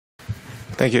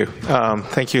Thank you.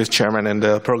 Thank you, Chairman, and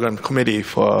the program committee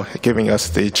for giving us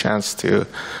the chance to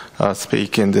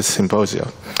speak in this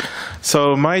symposium.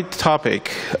 So my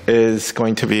topic is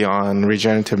going to be on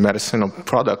regenerative medicinal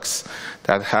products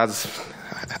that has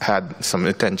had some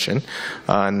attention,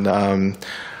 and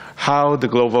how the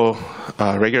global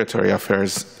regulatory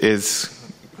affairs is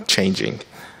changing.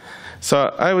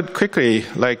 So I would quickly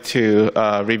like to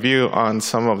review on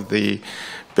some of the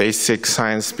basic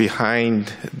science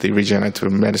behind the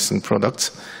regenerative medicine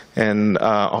products, and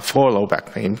for low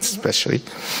back pain especially.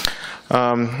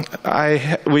 Gunnar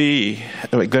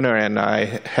and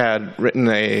I had written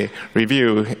a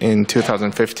review in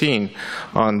 2015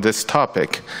 on this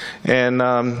topic, and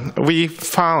we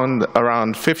found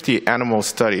around 50 animal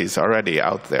studies already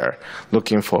out there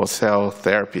looking for cell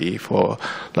therapy for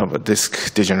lumbar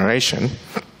disc degeneration.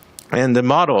 And the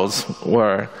models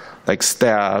were like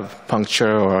stab,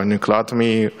 puncture, or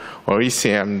nucleotomy, or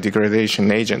ECM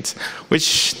degradation agents,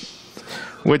 which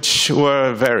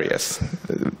were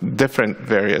different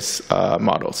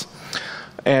models.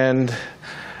 And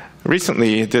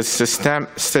recently, this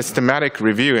systematic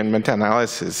review and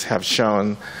meta-analysis have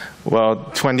shown, well,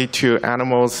 22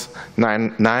 animals,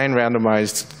 nine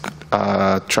randomized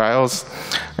trials,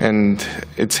 and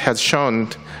it has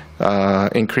shown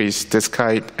increased disc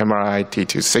height, MRI,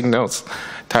 T2 signals,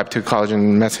 type 2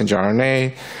 collagen messenger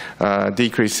RNA,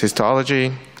 decreased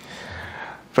histology.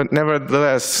 But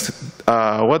nevertheless,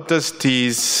 what does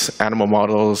these animal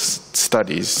models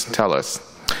studies tell us?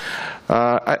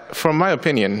 From my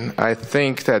opinion, I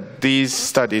think that these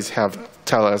studies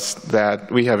tell us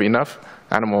that we have enough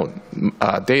animal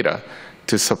data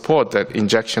to support that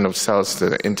injection of cells to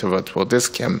the intervertebral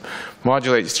disc can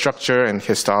modulate structure and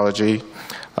histology,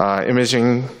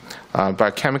 imaging,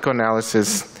 biochemical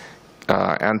analysis,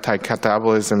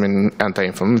 anti-catabolism and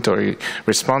anti-inflammatory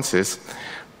responses.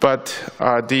 But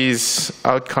are these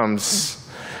outcomes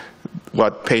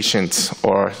what patients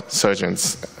or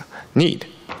surgeons need?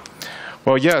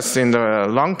 Well, yes, in the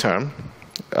long term,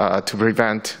 to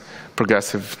prevent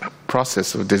progressive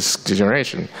process of disc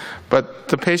degeneration. But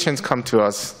the patients come to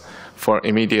us for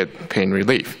immediate pain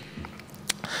relief.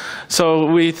 So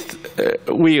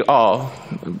we all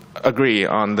agree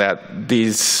on that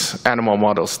these animal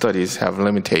model studies have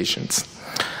limitations.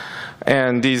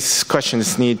 And these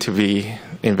questions need to be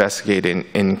investigated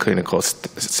in clinical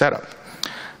setup.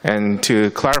 And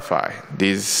to clarify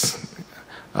these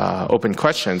open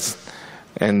questions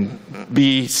and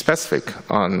be specific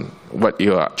on what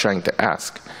you are trying to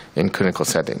ask in clinical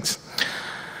settings.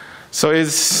 So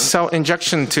is cell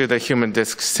injection to the human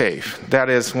disc safe? That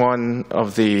is one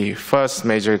of the first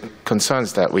major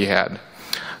concerns that we had.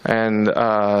 And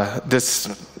this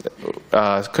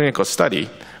clinical study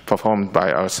performed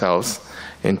by ourselves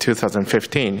in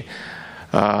 2015,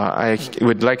 I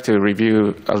would like to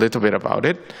review a little bit about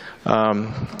it.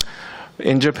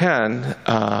 In Japan,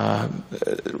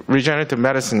 regenerative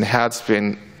medicine has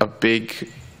been a big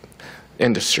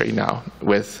industry now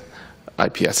with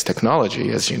IPS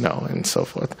technology, as you know, and so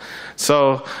forth.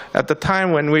 So at the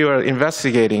time when we were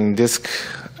investigating disc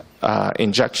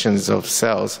injections of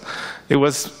cells, it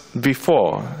was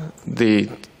before the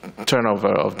turnover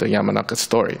of the Yamanaka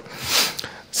story.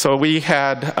 So we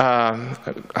had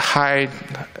high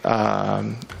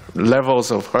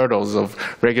levels of hurdles of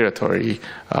regulatory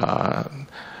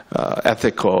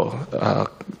ethical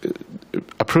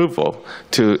approval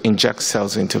to inject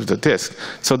cells into the disc.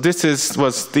 So this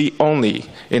was the only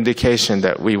indication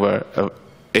that we were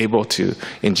able to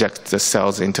inject the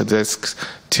cells into discs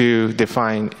to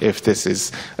define if this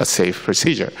is a safe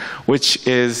procedure, which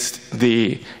is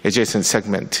the adjacent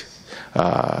segment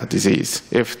disease.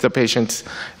 If the patients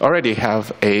already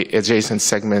have a adjacent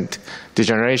segment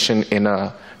degeneration in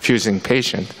a fusing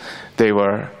patient, we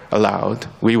were allowed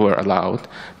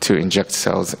to inject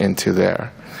cells into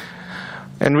there.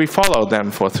 And we followed them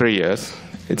for 3 years.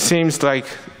 It seems like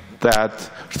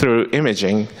that through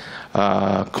imaging,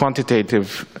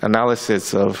 quantitative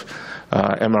analysis of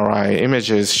MRI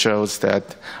images shows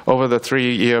that over the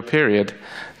 3-year period,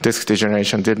 disc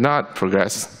degeneration did not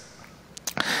progress.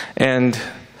 And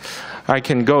I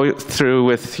can go through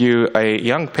with you a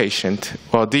young patient.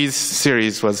 Well, this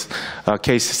series was a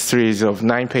case series of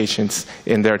 9 patients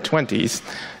in their 20s.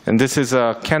 And this is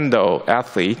a kendo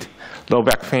athlete, low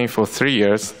back pain for 3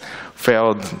 years,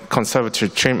 failed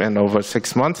conservative treatment over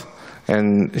 6 months.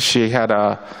 And she had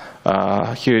a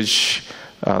huge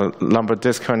lumbar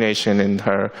disc herniation in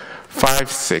her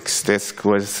 5-6 disc,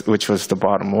 which was the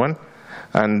bottom one.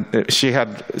 And she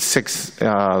had 6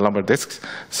 lumbar discs.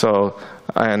 So,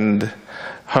 and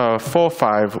her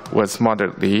 4-5 was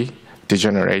moderately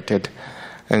degenerated.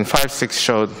 and 5/6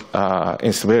 showed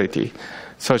instability.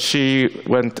 So she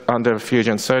went under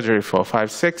fusion surgery for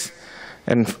 5/6,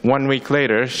 and 1 week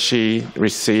later, she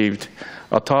received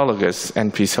autologous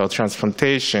NP cell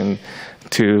transplantation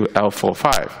to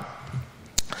L4-5.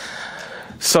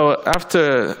 So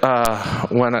after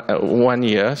 1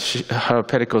 year, her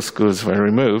pedicle screws were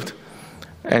removed,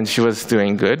 and she was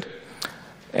doing good.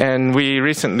 And we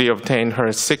recently obtained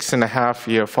her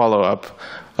 6.5-year follow-up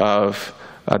of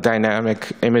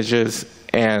dynamic images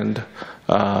and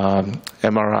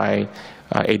MRI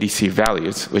ADC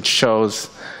values, which shows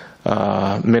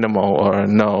minimal or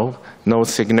no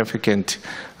significant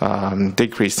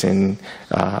decrease in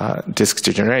disc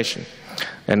degeneration,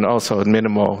 and also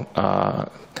minimal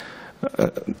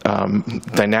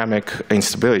dynamic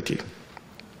instability.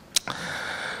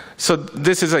 So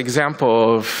this is an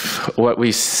example of what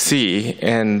we see,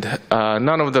 and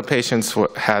none of the patients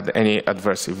had any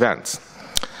adverse events.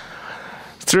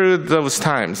 Through those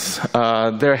times,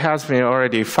 there has been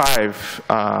already 5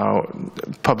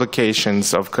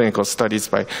 publications of clinical studies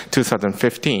by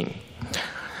 2015.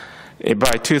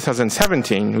 By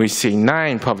 2017, we see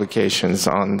 9 publications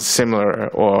on similar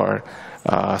or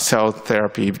cell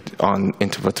therapy on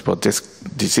intervertebral disc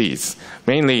disease,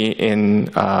 mainly in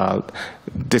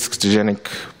discogenic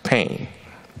pain.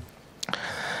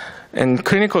 And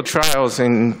clinical trials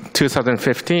in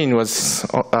 2015 was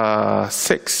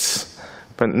 6.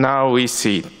 But now we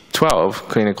see 12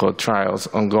 clinical trials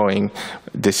ongoing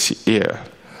this year.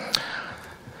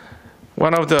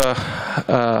 One of the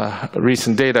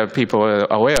recent data people are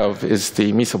aware of is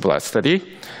the Mesoblast study.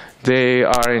 They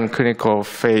are in clinical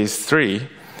phase 3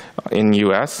 in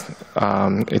US.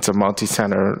 It's a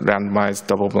multi-center randomized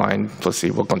double-blind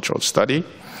placebo-controlled study.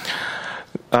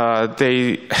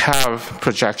 They have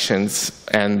projections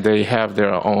and they have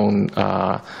their own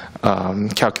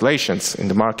calculations in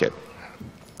the market.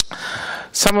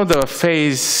 Some of the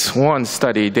phase 1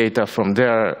 study data from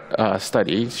their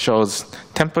study shows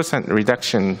 10%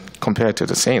 reduction compared to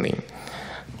the saline,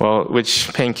 well, which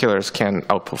painkillers can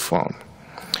outperform.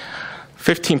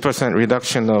 15%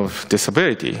 reduction of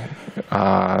disability,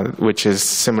 which is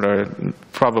similar,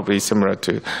 probably similar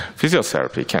to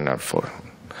physiotherapy, can outperform.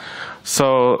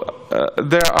 So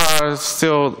there are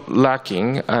still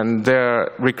lacking, and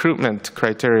their recruitment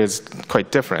criteria is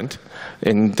quite different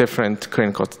in different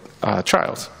clinical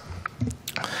trials.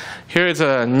 Here is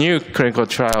a new clinical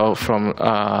trial from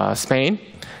Spain.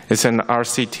 It's an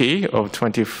RCT of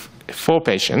 24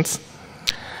 patients.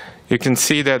 You can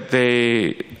see that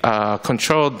they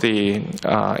controlled the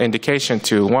indication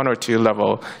to 1 or 2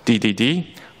 level DDD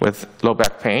with low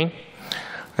back pain,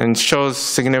 and shows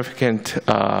significant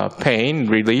pain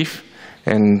relief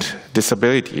and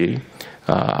disability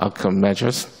outcome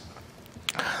measures.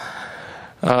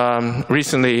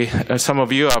 Recently, some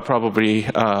of you are probably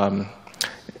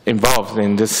involved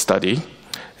in this study.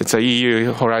 It's a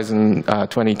EU Horizon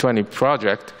 2020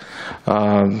 project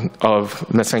of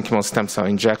mesenchymal stem cell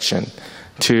injection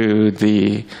to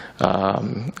the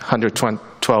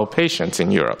 112 patients in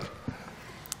Europe.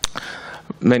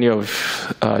 Many of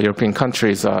European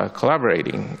countries are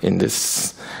collaborating in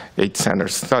this 8-center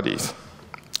studies.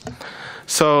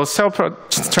 So cell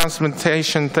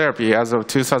transplantation therapy as of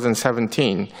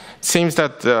 2017, seems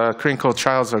that the clinical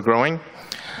trials are growing.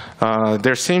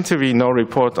 There seem to be no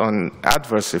report on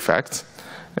adverse effects,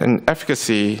 and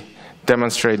efficacy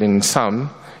demonstrated in some,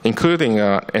 including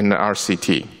in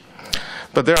RCT.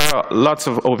 But there are lots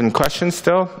of open questions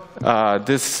still.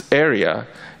 This area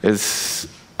is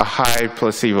a high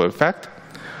placebo effect.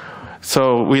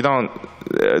 So we don't,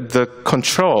 the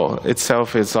control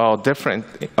itself is all different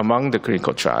among the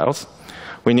clinical trials.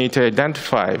 We need to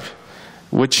identify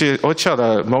which are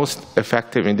the most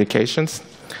effective indications,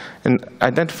 and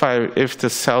identify if the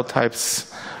cell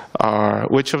types are,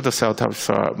 which of the cell types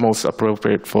are most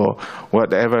appropriate for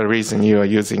whatever reason you are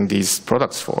using these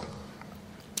products for.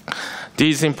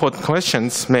 These important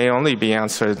questions may only be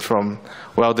answered from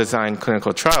well-designed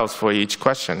clinical trials for each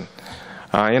question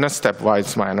in a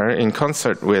stepwise manner in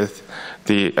concert with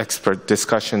the expert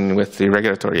discussion with the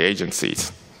regulatory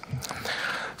agencies.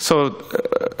 So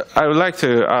I would like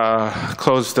to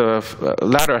close the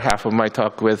latter half of my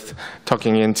talk with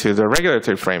talking into the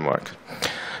regulatory framework.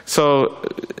 So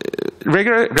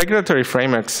regulatory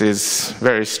frameworks is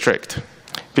very strict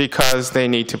because they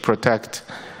need to protect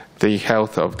the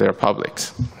health of their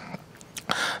publics.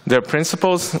 Their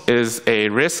principles is a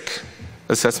risk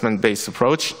assessment-based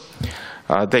approach.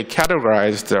 They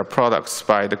categorize their products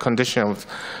by the condition of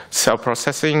cell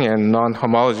processing and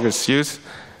non-homologous use,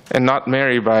 and not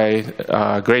merely by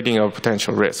grading of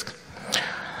potential risk.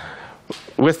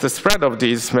 with the spread of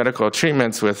these medical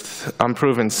treatments with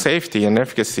unproven safety and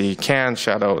efficacy can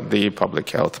shadow the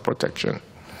public health protection.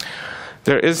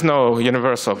 There is no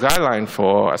universal guideline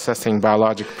for assessing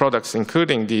biologic products,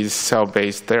 including these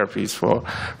cell-based therapies for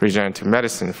regenerative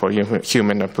medicine for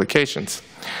human applications.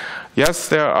 Yes,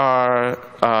 there are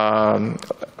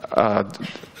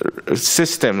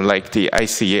systems like the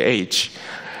ICH,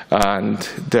 and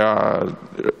there are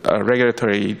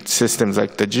regulatory systems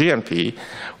like the GMP,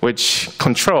 which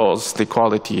controls the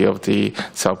quality of the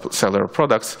cellular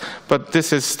products, but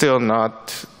this is still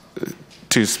not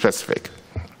too specific.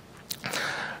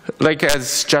 Like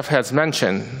as Jeff has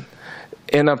mentioned,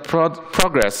 in a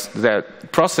process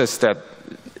that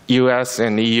US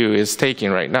and EU is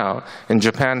taking right now, and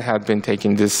Japan had been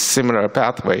taking this similar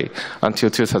pathway until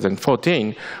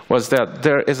 2014, was that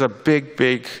there is a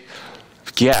big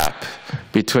gap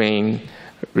between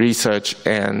research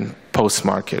and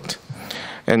post-market.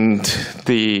 And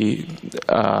the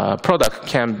product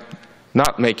can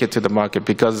not make it to the market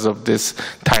because of this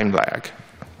time lag.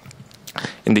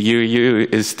 In the EU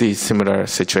is the similar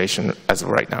situation as of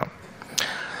right now.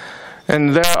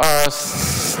 And there are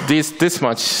this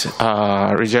much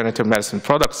regenerative medicine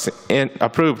products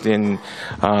approved in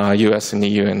US and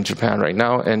EU and Japan right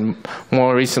now, and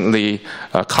more recently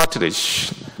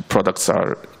cartilage products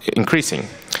are increasing.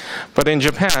 But in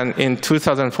Japan, in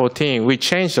 2014, we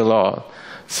changed the law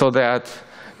so that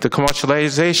the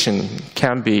commercialization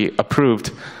can be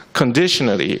approved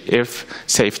conditionally if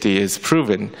safety is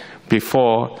proven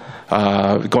before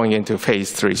going into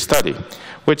phase 3 study,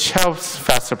 which helps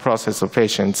faster process of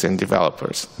patients and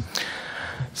developers.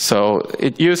 So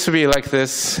it used to be like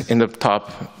this in the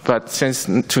top, but since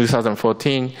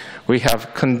 2014, we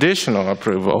have conditional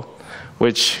approval,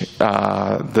 which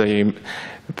the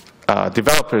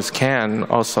developers can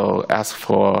also ask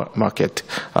for market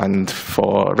and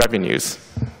for revenues.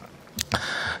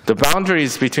 The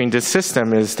boundaries between this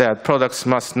system is that products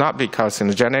must not be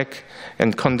carcinogenic,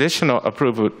 and conditional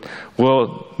approval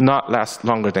will not last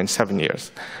longer than 7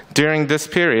 years. During this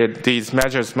period, these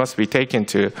measures must be taken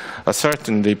to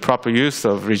ascertain the proper use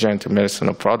of regenerative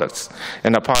medicinal products,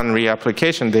 and upon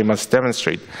reapplication, they must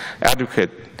demonstrate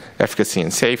adequate efficacy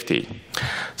and safety.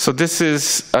 So this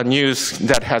is a news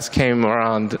that has came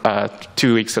around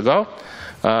 2 weeks ago.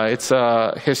 It's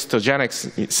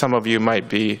histogenics, some of you might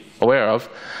be aware of,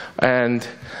 and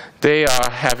they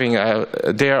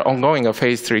are ongoing a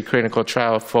phase 3 clinical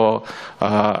trial for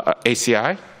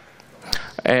ACI,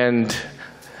 and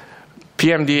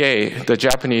PMDA, the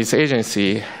Japanese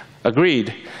agency,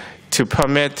 agreed to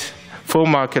permit full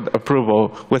market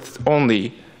approval with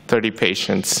only 30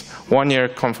 patients, 1-year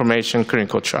confirmation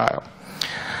clinical trial.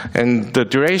 And the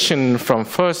duration from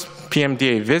first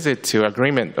PMDA visit to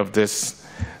agreement of this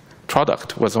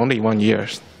product was only 1 year.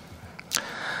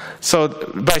 So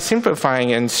by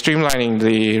simplifying and streamlining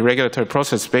the regulatory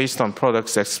process based on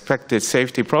products' expected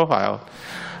safety profile,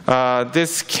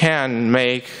 this can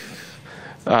make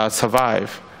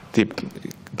survive the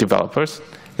developers.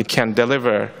 It can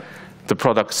deliver the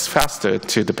products faster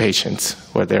to the patients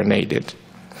where they're needed.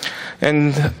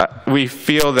 And we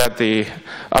feel that the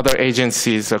other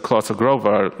agencies across the globe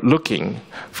are looking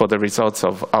for the results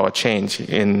of our change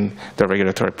in the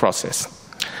regulatory process.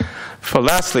 For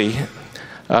lastly,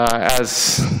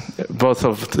 as both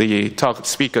of the talk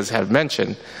speakers have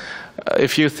mentioned,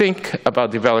 if you think about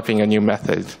developing a new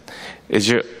method, is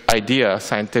your idea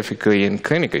scientifically and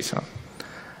clinically sound?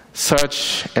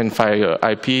 Search and file your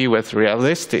IP with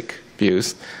realistic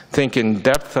views. Think in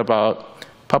depth about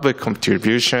public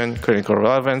contribution, clinical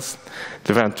relevance,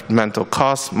 developmental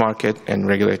costs, market, and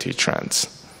regulatory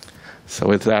trends. So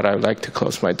with that, I would like to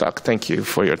close my talk. Thank you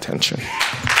for your attention.